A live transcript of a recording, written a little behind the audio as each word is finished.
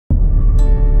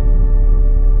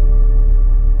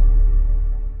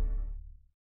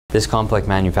This complex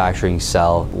manufacturing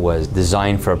cell was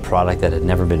designed for a product that had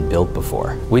never been built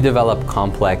before. We develop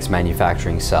complex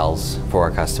manufacturing cells for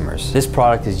our customers. This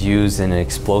product is used in an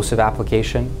explosive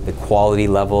application. The quality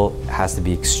level has to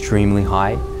be extremely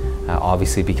high.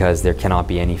 Obviously because there cannot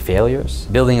be any failures.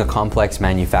 Building a complex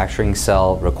manufacturing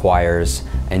cell requires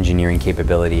engineering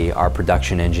capability. Our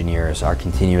production engineers, our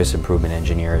continuous improvement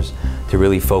engineers, to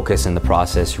really focus in the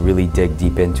process, really dig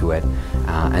deep into it,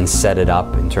 and set it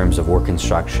up in terms of work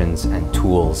instructions and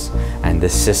tools and the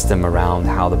system around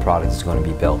how the product is going to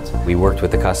be built. We worked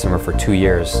with the customer for 2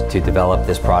 years to develop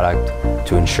this product,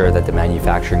 to ensure that the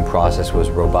manufacturing process was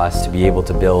robust, to be able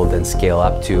to build and scale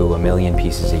up to 1 million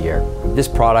pieces a year. This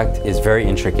product is very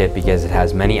intricate because it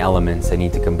has many elements that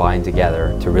need to combine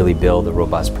together to really build a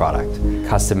robust product.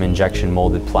 Custom injection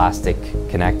molded plastic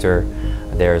connector,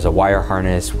 there's a wire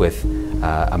harness with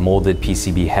a molded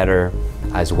PCB header,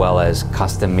 as well as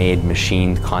custom-made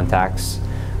machined contacts,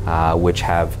 which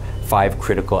have 5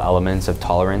 critical elements of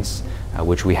tolerance,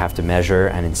 which we have to measure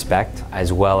and inspect,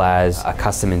 as well as a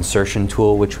custom insertion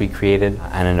tool which we created,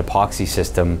 and an epoxy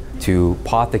system to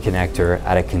pot the connector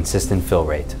at a consistent fill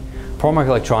rate. Promark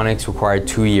Electronics required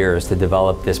 2 years to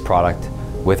develop this product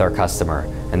with our customer,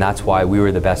 and that's why we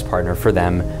were the best partner for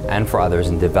them and for others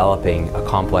in developing a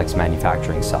complex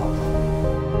manufacturing cell.